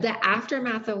The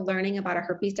aftermath of learning about a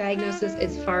herpes diagnosis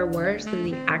is far worse than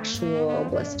the actual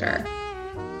blister.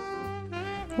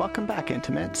 Welcome back,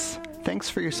 Intimates. Thanks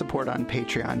for your support on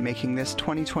Patreon, making this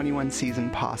 2021 season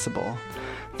possible.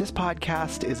 This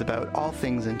podcast is about all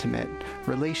things intimate: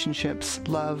 relationships,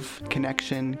 love,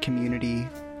 connection, community,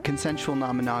 consensual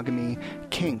non-monogamy,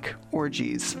 kink,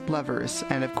 orgies, lovers,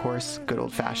 and of course, good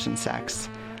old-fashioned sex.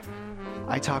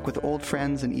 I talk with old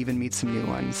friends and even meet some new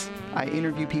ones. I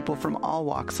interview people from all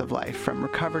walks of life, from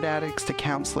recovered addicts to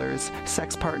counselors,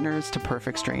 sex partners to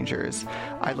perfect strangers.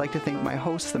 I'd like to thank my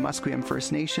hosts, the Musqueam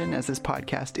First Nation, as this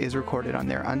podcast is recorded on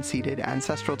their unceded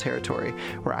ancestral territory,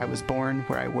 where I was born,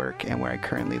 where I work, and where I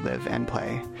currently live and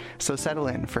play. So settle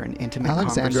in for an intimate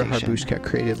Alexandra conversation. Harbushka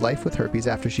created life with herpes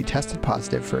after she tested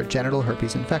positive for a genital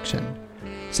herpes infection.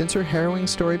 Since her harrowing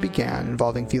story began,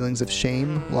 involving feelings of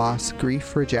shame, loss,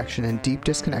 grief, rejection, and deep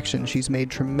disconnection, she's made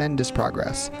tremendous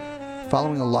progress.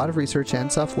 Following a lot of research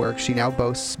and self-work, she now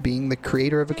boasts being the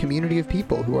creator of a community of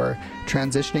people who are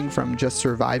transitioning from just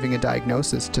surviving a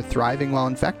diagnosis to thriving while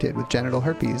infected with genital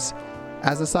herpes.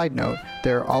 As a side note,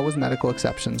 there are always medical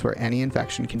exceptions where any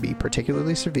infection can be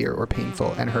particularly severe or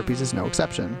painful, and herpes is no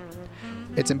exception.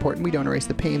 It's important we don't erase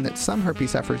the pain that some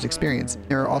herpes sufferers experience.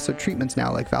 There are also treatments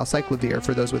now like valcyclovir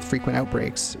for those with frequent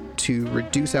outbreaks to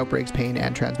reduce outbreaks, pain,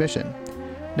 and transmission.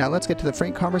 Now let's get to the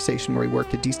frank conversation where we work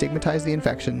to destigmatize the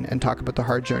infection and talk about the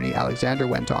hard journey Alexandra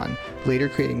went on, later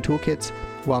creating toolkits,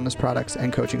 wellness products,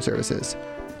 and coaching services.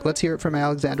 Let's hear it from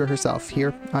Alexandra herself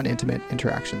here on Intimate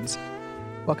Interactions.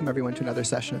 Welcome everyone to another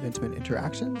session of Intimate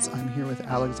Interactions. I'm here with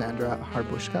Alexandra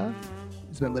Harbushka,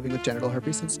 who's been living with genital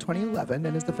herpes since 2011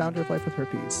 and is the founder of Life with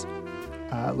Herpes.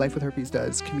 Life with Herpes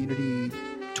does community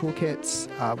toolkits,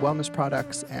 wellness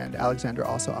products, and Alexandra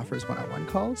also offers one-on-one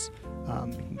calls.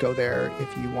 You can go there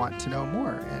if you want to know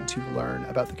more and to learn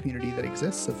about the community that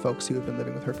exists of folks who have been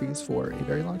living with herpes for a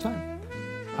very long time.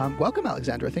 Welcome,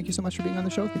 Alexandra. Thank you so much for being on the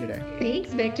show with me today.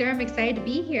 Thanks, Victor. I'm excited to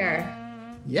be here.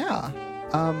 Yeah.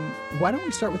 Why don't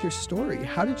we start with your story?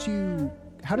 How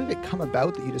did it come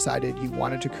about that you decided you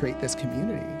wanted to create this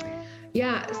community?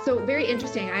 Yeah, so very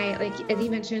interesting. As you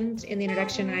mentioned in the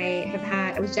introduction,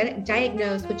 I was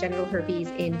diagnosed with genital herpes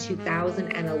in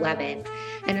 2011.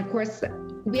 And of course,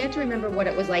 we have to remember what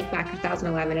it was like back in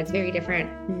 2011. It's very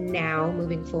different now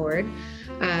moving forward.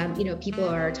 People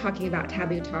are talking about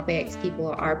taboo topics.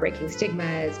 People are breaking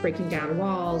stigmas, breaking down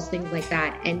walls, things like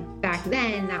that. And back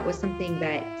then, that was something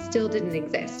that still didn't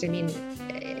exist. I mean,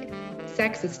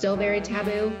 sex is still very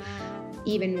taboo,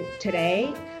 even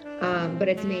today. But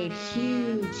it's made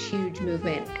huge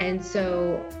movement. And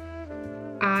so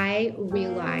I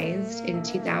realized in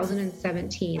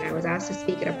 2017, I was asked to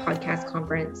speak at a podcast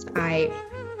conference. I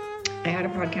had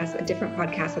a different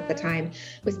podcast at the time,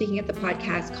 was speaking at the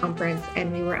podcast conference,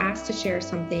 and we were asked to share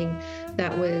something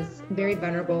that was very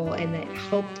vulnerable and that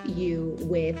helped you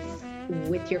with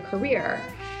your career.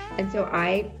 And so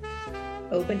I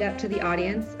opened up to the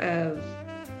audience of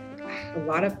a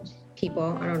lot of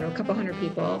people, I don't know, a couple hundred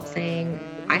people, saying,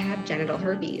 I have genital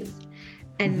herpes.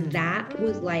 And that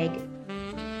was like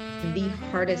the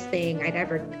hardest thing I'd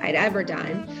ever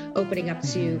done, opening up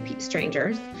to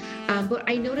strangers. But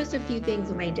I noticed a few things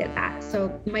when I did that.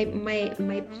 So my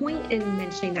point in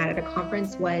mentioning that at a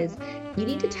conference was, you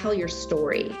need to tell your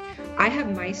story. I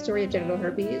have my story of genital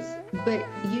herpes, but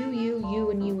you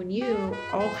and you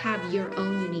all have your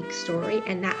own unique story,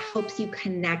 and that helps you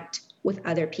connect with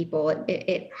other people.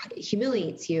 It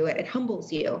humiliates you, it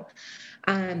humbles you.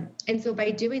 And so by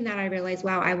doing that, I realized,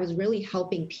 wow, I was really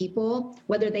helping people,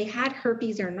 whether they had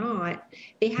herpes or not.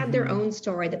 They had their own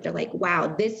story that they're like,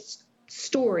 wow, this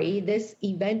story, this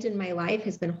event in my life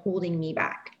has been holding me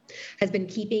back, has been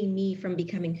keeping me from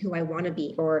becoming who I want to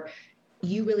be, or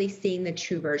you really seeing the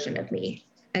true version of me.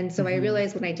 And so I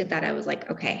realized when I did that, I was like,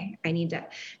 okay, I need to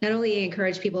not only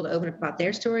encourage people to open up about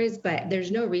their stories, but there's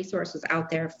no resources out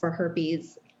there for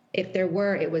herpes. If there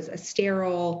were, it was a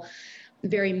sterile,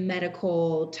 very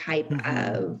medical type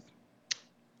of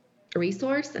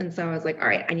resource. And so I was like, all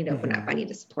right, I need to open up. I need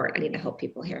to support. I need to help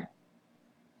people here.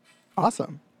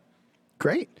 Awesome.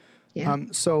 Great. Yeah.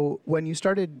 So when you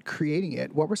started creating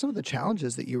it, what were some of the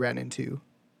challenges that you ran into?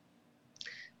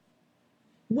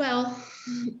 Well,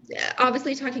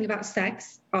 obviously talking about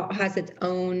sex has its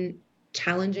own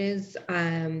challenges.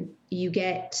 I'm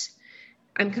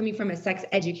coming from a sex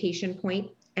education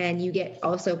point, and you get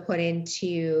also put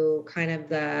into kind of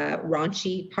the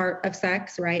raunchy part of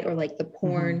sex, right? Or like the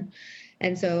porn.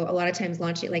 And so a lot of times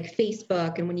launching like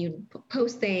Facebook, and when you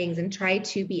post things and try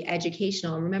to be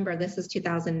educational, and remember, this is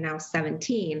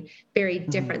 2017, very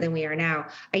different than we are now.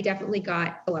 I definitely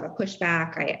got a lot of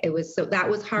pushback. That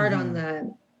was hard on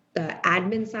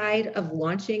admin side of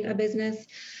launching a business.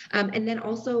 And then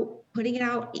also putting it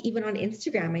out even on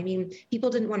Instagram. I mean, people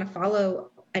didn't want to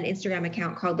follow an Instagram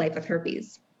account called Life with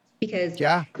Herpes because,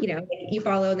 you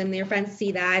follow them, your friends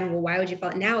see that. And well, why would you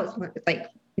follow? Now it's like,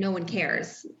 no one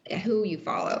cares who you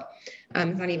follow.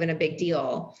 It's not even a big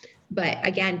deal. But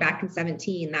again, back in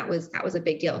 2017, that was a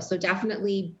big deal. So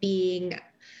definitely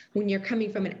when you're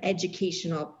coming from an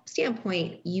educational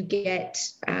standpoint, you get,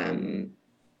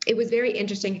 it was very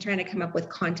interesting trying to come up with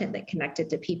content that connected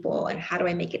to people and how do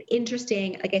I make it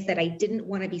interesting? Like I said, I didn't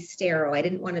want to be sterile. I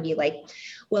didn't want to be like,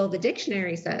 well, the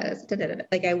dictionary says,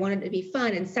 like I wanted it to be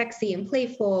fun and sexy and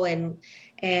playful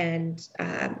and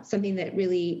something that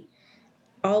really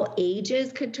all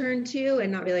ages could turn to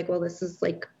and not be like, well, this is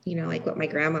like, like what my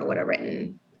grandma would have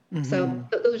written. Mm-hmm. So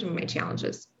those are my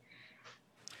challenges.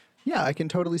 Yeah, I can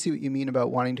totally see what you mean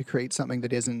about wanting to create something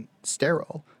that isn't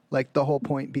sterile. Like the whole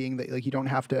point being that like you don't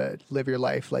have to live your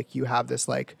life like you have this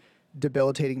like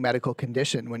debilitating medical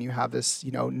condition when you have this,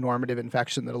 normative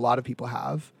infection that a lot of people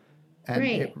have. And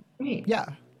right. Yeah.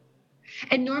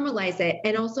 And normalize it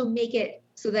and also make it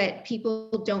so that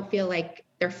people don't feel like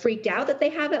they're freaked out that they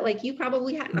have it. Like you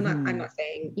probably have, I'm not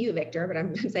saying you, Victor, but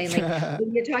I'm saying like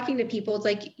when you're talking to people, it's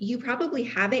like you probably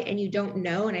have it and you don't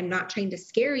know. And I'm not trying to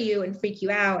scare you and freak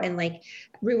you out and like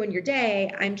ruin your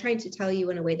day. I'm trying to tell you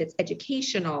in a way that's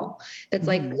educational. That's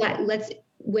like, let's,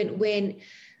 when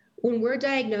we're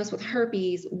diagnosed with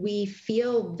herpes, we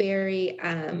feel very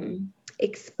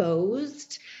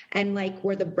exposed and like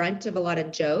we're the brunt of a lot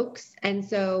of jokes. And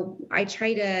so I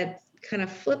try to kind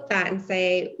of flip that and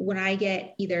say, when I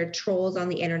get either trolls on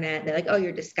the internet, they're like, oh,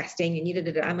 you're disgusting.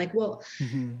 And I'm like, well,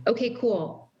 okay,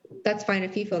 cool. That's fine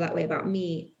if you feel that way about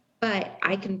me. But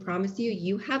I can promise you,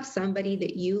 you have somebody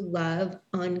that you love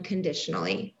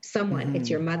unconditionally. Someone, it's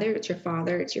your mother, it's your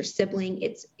father, it's your sibling,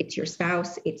 it's your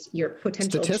spouse, it's your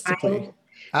potential child.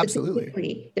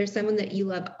 Absolutely. There's someone that you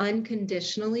love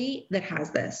unconditionally that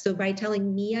has this. So by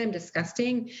telling me I'm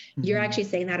disgusting, you're actually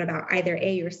saying that about either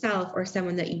yourself or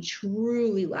someone that you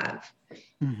truly love.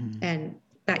 And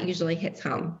that usually hits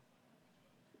home.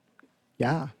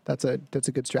 Yeah, that's a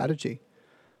good strategy.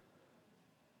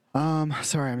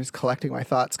 Sorry, I'm just collecting my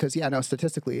thoughts because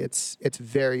statistically it's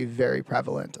very, very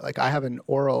prevalent. Like I have an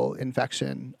oral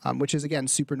infection, which is again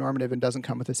super normative and doesn't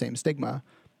come with the same stigma.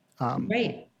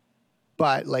 Right.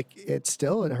 But like it's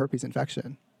still a herpes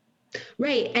infection.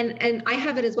 Right. And I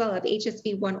have it as well. I have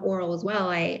HSV-1 oral as well.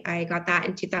 I got that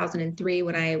in 2003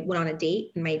 when I went on a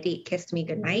date and my date kissed me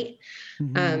goodnight.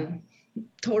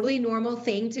 Totally normal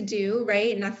thing to do,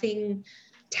 right? Nothing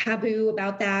taboo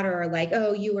about that or like,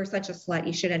 oh, you were such a slut,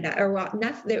 you shouldn't have, or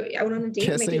nothing. I went on a date.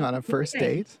 Kissing on a first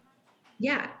date?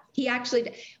 Yeah. He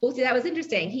actually, well, see, that was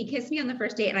interesting. He kissed me on the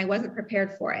first date and I wasn't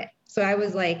prepared for it. So I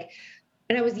was like,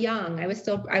 and I was young. I was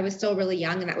still really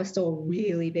young and that was still a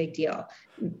really big deal.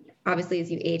 Obviously, as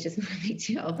you age, it's not a big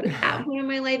deal. But at that point in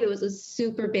my life, it was a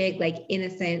super big, like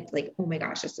innocent, like, oh my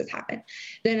gosh, this just happened.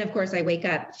 Then, of course, I wake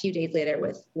up a few days later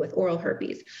with oral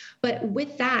herpes. But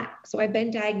with that, so I've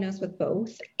been diagnosed with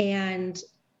both and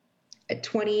at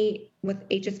 20 with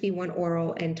HSV-1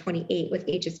 oral and 28 with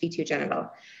HSV-2 genital.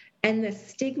 And the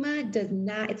stigma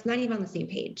it's not even on the same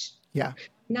page. Yeah.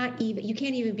 You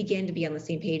can't even begin to be on the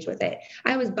same page with it.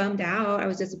 I was bummed out. I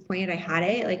was disappointed I had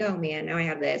it. Like, oh man, now I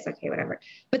have this. Okay, whatever.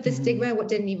 But the stigma,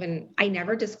 I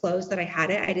never disclosed that I had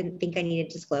it. I didn't think I needed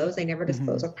to disclose. I never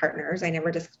disclosed with partners. I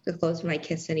never disclosed when I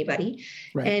kissed anybody.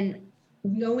 Right. And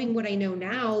knowing what I know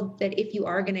now, that if you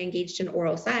are going to engage in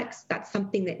oral sex, that's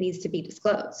something that needs to be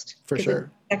disclosed. For sure.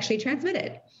 It's actually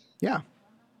transmitted. Yeah.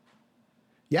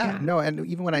 No. And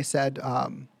even when I said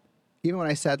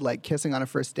like kissing on a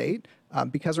first date,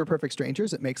 because we're perfect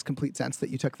strangers, it makes complete sense that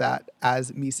you took that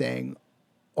as me saying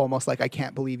almost like, I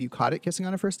can't believe you caught it kissing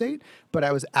on a first date. But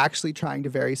I was actually trying to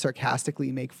very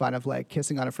sarcastically make fun of like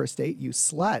kissing on a first date, you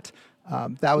slut.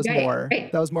 That was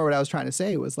more what I was trying to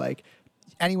say was like,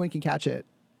 anyone can catch it.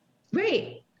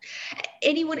 Right.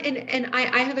 Anyone. And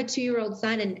I have a 2-year-old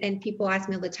son and people ask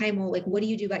me all the time, well, like, what do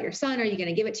you do about your son? Are you going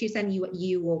to give it to your son?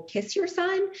 You will kiss your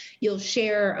son. You'll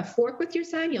share a fork with your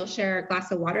son. You'll share a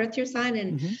glass of water with your son.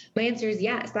 And my answer is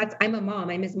yes. I'm a mom.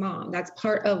 I'm his mom. That's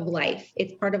part of life.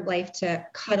 It's part of life to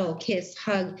cuddle, kiss,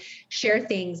 hug, share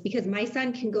things because my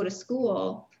son can go to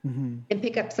school and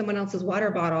pick up someone else's water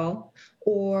bottle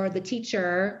or the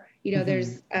teacher.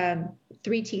 There's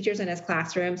 3 teachers in his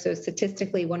classroom. So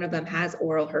statistically, one of them has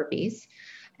oral herpes.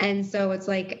 And so it's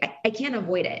like, I can't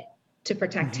avoid it to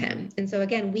protect him. And so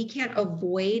again, we can't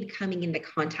avoid coming into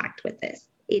contact with this.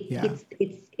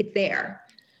 It's there.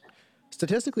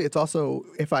 Statistically, it's also,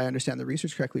 if I understand the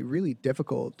research correctly, really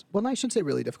difficult. Well, I shouldn't say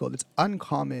really difficult. It's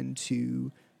uncommon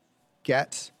to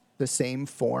get the same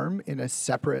form in a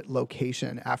separate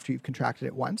location after you've contracted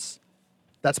it once?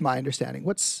 That's my understanding.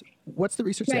 What's the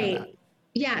research say on that? Right.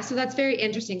 Yeah, so that's very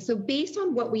interesting. So based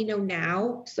on what we know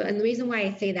now, and the reason why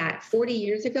I say that, 40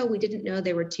 years ago, we didn't know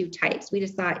there were two types. We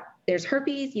just thought there's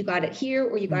herpes, you got it here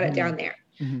or you got it down there.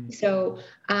 So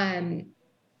then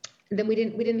we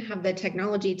didn't have the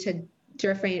technology to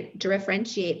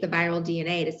differentiate the viral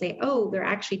DNA to say, oh, they're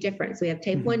actually different. So we have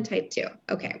type 1, type 2.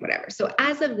 Okay, whatever. So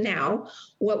as of now,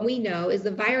 what we know is the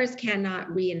virus cannot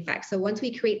reinfect. So once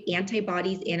we create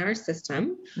antibodies in our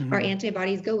system, our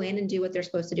antibodies go in and do what they're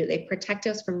supposed to do. They protect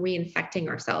us from reinfecting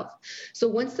ourselves. So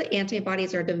once the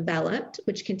antibodies are developed,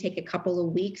 which can take a couple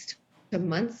of weeks to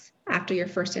months after your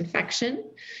first infection,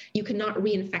 you cannot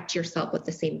reinfect yourself with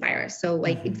the same virus. So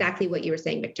like exactly what you were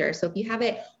saying, Victor. So if you have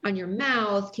it on your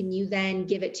mouth, can you then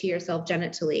give it to yourself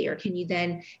genitally? Or can you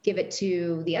then give it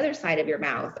to the other side of your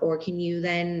mouth? Or can you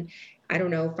then, I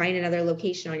don't know, find another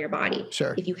location on your body?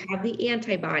 Sure. If you have the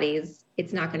antibodies,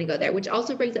 it's not going to go there, which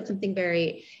also brings up something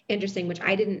very interesting, which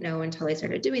I didn't know until I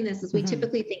started doing this, is we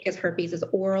typically think as herpes as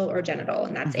oral or genital,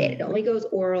 and that's it. It only goes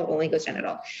oral, only goes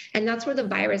genital. And that's where the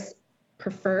virus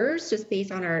prefers, just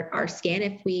based on our skin.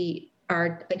 If we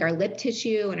are like our lip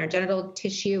tissue and our genital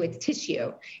tissue, it's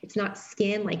tissue. It's not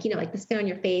skin, like, like the skin on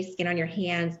your face, skin on your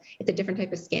hands. It's a different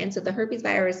type of skin. So the herpes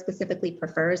virus specifically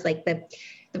prefers like the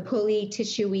pulley,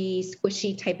 tissuey,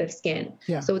 squishy type of skin.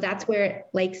 Yeah. So that's where it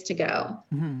likes to go.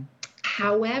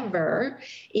 However,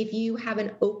 if you have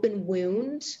an open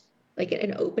wound, like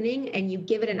an opening, and you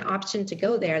give it an option to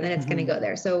go there, then it's going to go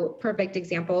there. So perfect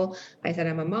example, I said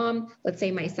I'm a mom. Let's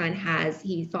say my son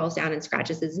he falls down and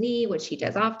scratches his knee, which he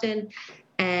does often.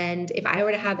 And if I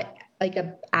were to have like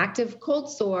an active cold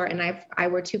sore and I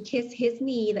were to kiss his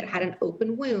knee that had an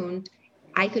open wound,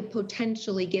 I could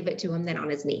potentially give it to him then on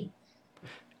his knee.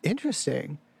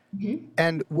 Interesting.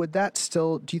 And would that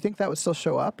do you think that would still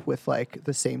show up with like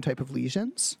the same type of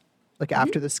lesions? Like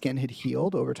after the skin had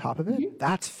healed over top of it?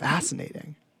 That's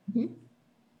fascinating.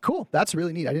 Cool. That's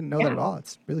really neat. I didn't know that at all.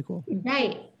 It's really cool.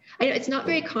 Right. I know it's not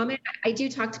very common. I do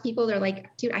talk to people. They're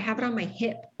like, dude, I have it on my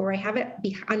hip, or I have it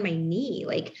on my knee.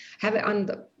 Like have it on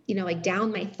the, like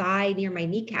down my thigh near my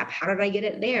kneecap. How did I get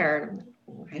it there?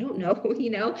 I don't know,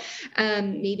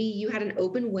 maybe you had an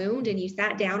open wound and you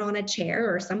sat down on a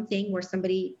chair or something where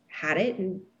somebody had it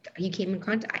and you came in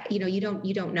contact, you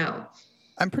don't know.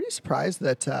 I'm pretty surprised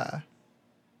that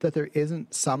there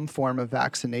isn't some form of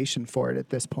vaccination for it at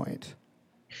this point.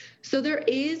 So there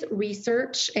is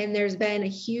research, and there's been a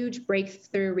huge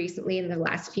breakthrough recently in the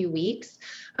last few weeks.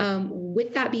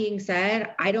 With that being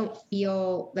said, I don't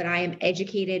feel that I am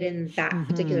educated in that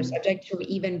particular subject to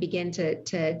even begin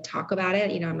to talk about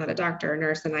it. I'm not a doctor or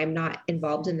nurse, and I'm not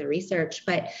involved in the research,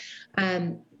 but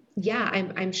yeah,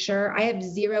 I'm sure. I have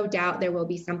zero doubt there will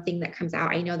be something that comes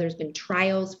out. I know there's been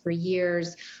trials for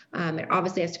years. It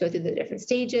obviously has to go through the different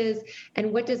stages.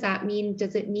 And what does that mean?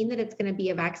 Does it mean that it's going to be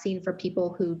a vaccine for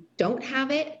people who don't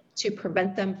have it to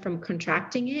prevent them from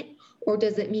contracting it? Or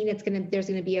does it mean there's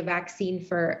going to be a vaccine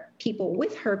for people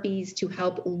with herpes to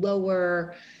help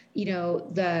lower,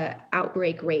 the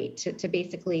outbreak rate to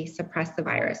basically suppress the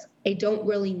virus? I don't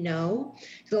really know,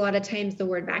 because a lot of times the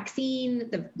word vaccine,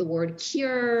 the word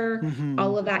cure,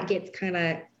 all of that gets kind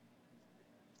of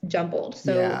jumbled.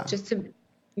 So just to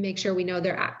make sure we know,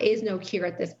 there is no cure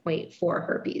at this point for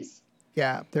herpes.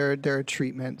 Yeah, there are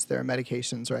treatments, there are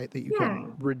medications, right, that you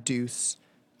can reduce.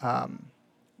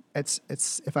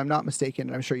 It's if I'm not mistaken,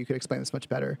 and I'm sure you could explain this much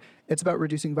better, it's about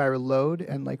reducing viral load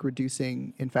and like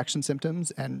reducing infection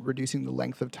symptoms and reducing the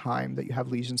length of time that you have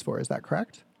lesions for. Is that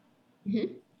correct?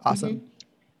 Awesome.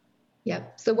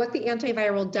 Yep. So what the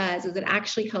antiviral does is it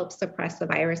actually helps suppress the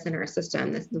virus in our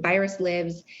system. The virus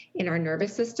lives in our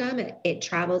nervous system. It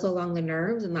travels along the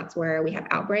nerves, and that's where we have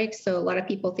outbreaks. So a lot of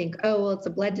people think, oh, well, it's a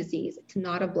blood disease. It's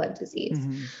not a blood disease.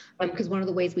 Because one of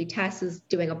the ways we test is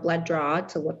doing a blood draw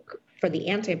to look for the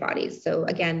antibodies. So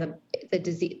again, the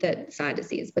disease, it's not a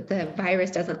disease, but the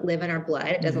virus doesn't live in our blood.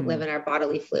 It doesn't live in our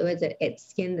bodily fluids. It's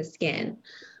skin to skin.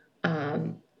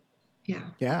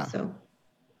 Yeah. So.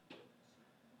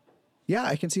 Yeah,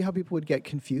 I can see how people would get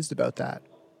confused about that.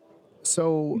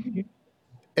 So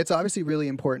it's obviously really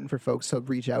important for folks to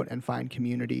reach out and find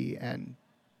community and,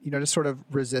 to sort of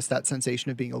resist that sensation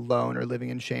of being alone or living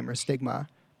in shame or stigma.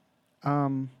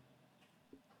 I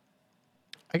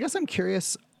guess I'm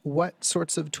curious, what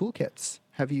sorts of toolkits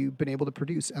have you been able to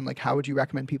produce, and like how would you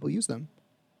recommend people use them?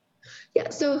 Yeah,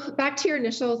 so back to your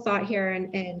initial thought here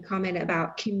and comment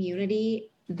about community,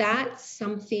 that's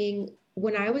something.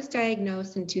 When I was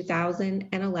diagnosed in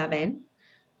 2011,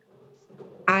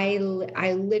 I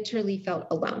literally felt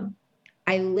alone.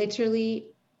 I literally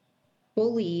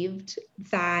believed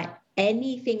that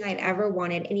anything I'd ever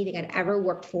wanted, anything I'd ever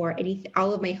worked for,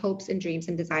 all of my hopes and dreams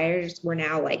and desires were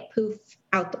now like poof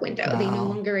out the window. Wow. They no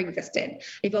longer existed.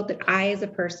 I felt that I as a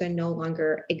person no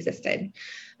longer existed.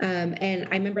 And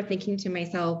I remember thinking to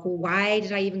myself, well, why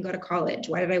did I even go to college?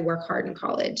 Why did I work hard in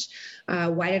college?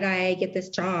 Why did I get this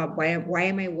job? Why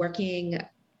am I working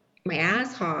my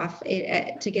ass off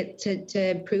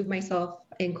to prove myself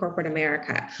in corporate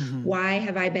America? Mm-hmm. Why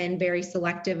have I been very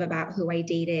selective about who I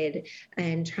dated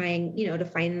and trying, to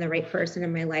find the right person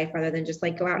in my life rather than just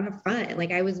like go out and have fun?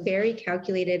 Like I was very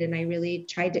calculated and I really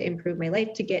tried to improve my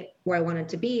life to get where I wanted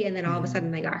to be. And then all of a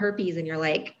sudden I got herpes and you're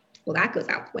like, well, that goes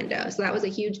out the window. So that was a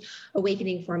huge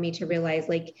awakening for me to realize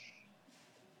like,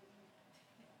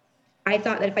 I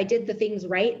thought that if I did the things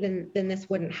right, then this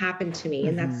wouldn't happen to me.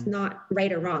 And that's not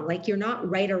right or wrong. Like you're not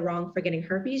right or wrong for getting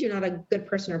herpes. You're not a good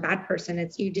person or bad person.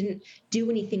 You didn't do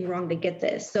anything wrong to get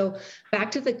this. So back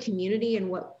to the community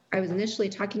and what I was initially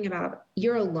talking about,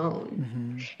 you're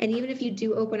alone. And even if you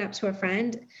do open up to a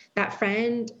friend, that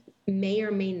friend may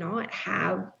or may not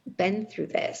have been through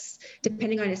this,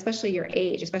 depending on especially your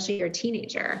age, especially you're a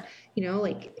teenager.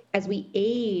 Like as we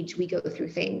age, we go through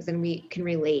things and we can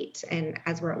relate. And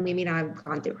we may not have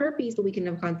gone through herpes, but we can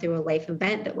have gone through a life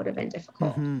event that would have been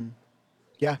difficult.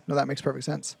 Yeah, no, that makes perfect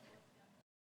sense.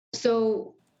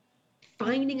 So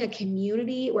finding a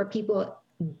community where people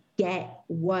get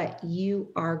what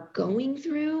you are going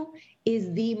through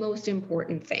is the most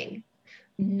important thing.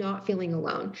 Not feeling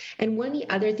alone. And one of the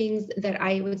other things that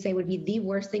I would say would be the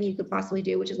worst thing you could possibly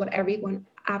do, which is what everyone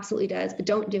absolutely does, but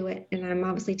don't do it. And I'm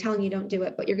obviously telling you don't do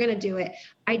it, but you're going to do it.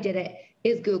 I did it,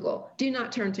 is Google. Do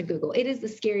not turn to Google. It is the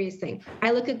scariest thing.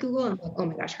 I look at Google and I'm like, oh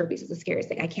my gosh, herpes is the scariest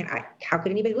thing. How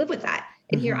could anybody live with that?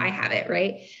 And here I have it,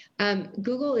 right?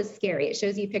 Google is scary. It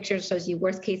shows you pictures, shows you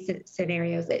worst case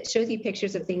scenarios. It shows you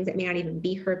pictures of things that may not even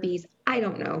be herpes. I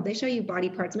don't know. They show you body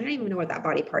parts. I don't even know what that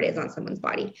body part is on someone's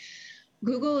body.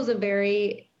 Google is a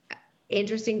very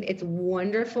interesting, it's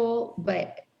wonderful,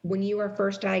 but when you are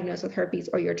first diagnosed with herpes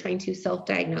or you're trying to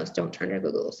self-diagnose, don't turn to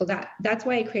Google. So that's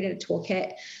why I created a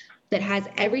toolkit that has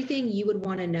everything you would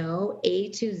want to know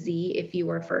A to Z if you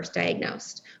were first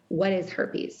diagnosed. What is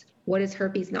herpes? What is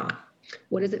herpes not?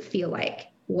 What does it feel like?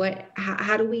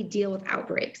 How do we deal with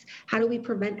outbreaks? How do we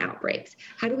prevent outbreaks?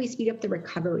 How do we speed up the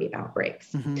recovery of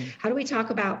outbreaks? How do we talk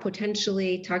about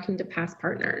potentially talking to past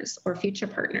partners or future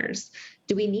partners?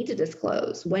 Do we need to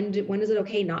disclose? When is it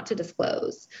okay not to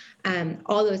disclose?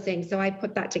 All those things. So I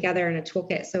put that together in a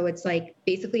toolkit. So it's like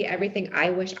basically everything I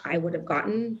wish I would have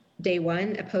gotten day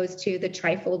one, opposed to the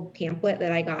trifold pamphlet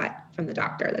that I got from the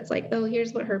doctor. That's like, oh,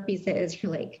 here's what herpes is.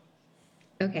 You're like,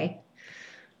 okay.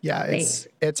 Yeah, it's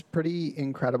pretty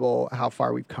incredible how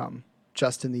far we've come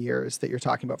just in the years that you're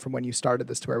talking about from when you started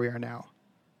this to where we are now.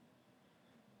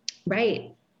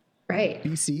 Right.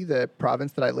 BC, the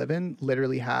province that I live in,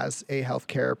 literally has a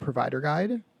healthcare provider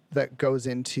guide that goes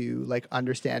into like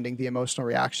understanding the emotional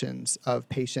reactions of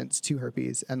patients to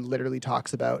herpes and literally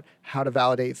talks about how to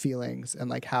validate feelings and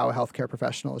like how healthcare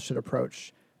professionals should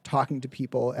approach talking to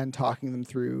people and talking them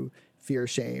through fear,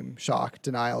 shame, shock,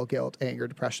 denial, guilt, anger,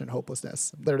 depression, and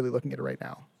hopelessness. I'm literally looking at it right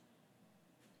now.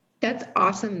 That's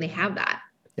awesome. They have that.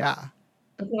 Yeah.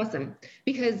 That's awesome.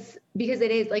 Because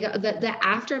it is like the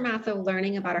aftermath of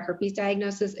learning about a herpes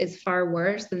diagnosis is far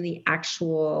worse than the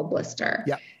actual blister.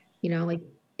 Yeah.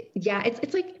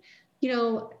 It's like,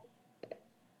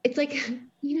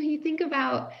 you think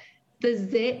about the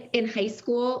zit in high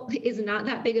school is not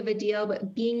that big of a deal,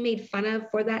 but being made fun of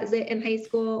for that zit in high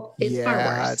school is far worse.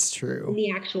 Yeah, that's true. Than the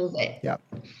actual zit. Yep.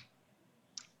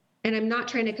 And I'm not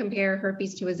trying to compare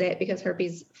herpes to a zit because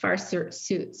herpes far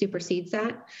supersedes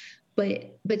that.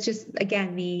 But just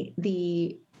again,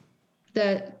 the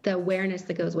awareness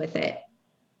that goes with it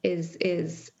is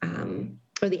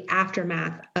or the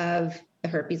aftermath of the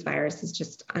herpes virus is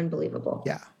just unbelievable.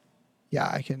 Yeah. Yeah,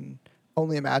 I can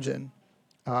only imagine.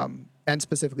 And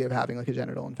specifically of having like a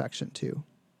genital infection too.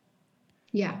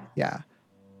 Yeah. Yeah.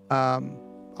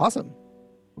 Awesome.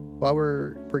 Well,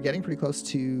 we're getting pretty close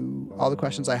to all the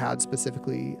questions I had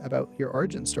specifically about your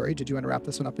origin story. Did you want to wrap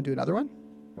this one up and do another one?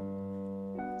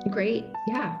 Great.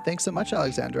 Yeah. Thanks so much,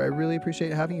 Alexandra. I really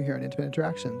appreciate having you here on Intimate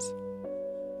Interactions.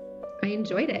 I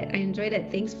enjoyed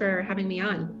it. Thanks for having me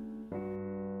on.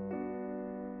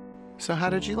 So how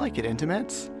did you like it,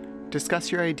 Intimates?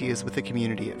 Discuss your ideas with the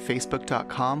community at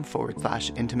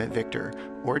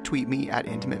facebook.com/IntimateVictor or tweet me at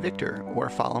IntimateVictor or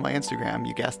follow my Instagram,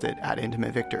 you guessed it, at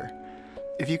IntimateVictor.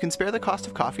 If you can spare the cost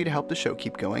of coffee to help the show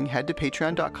keep going, head to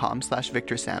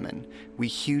patreon.com/VictorSalmon. We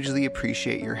hugely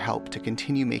appreciate your help to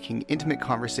continue making intimate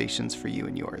conversations for you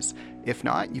and yours. If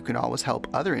not, you can always help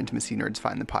other intimacy nerds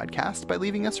find the podcast by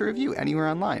leaving us a review anywhere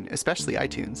online, especially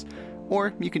iTunes.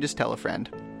 Or you can just tell a friend.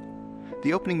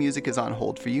 The opening music is on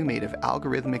hold for you, made of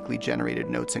algorithmically generated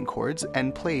notes and chords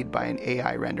and played by an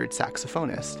AI-rendered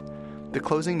saxophonist. The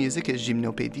closing music is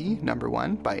Gymnopédie No.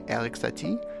 1 by Eric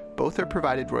Satie. Both are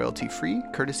provided royalty-free,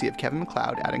 courtesy of Kevin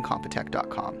MacLeod at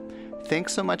Incompetech.com.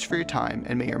 Thanks so much for your time,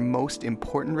 and may your most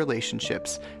important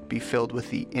relationships be filled with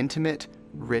the intimate,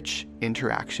 rich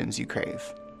interactions you crave.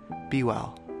 Be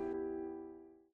well.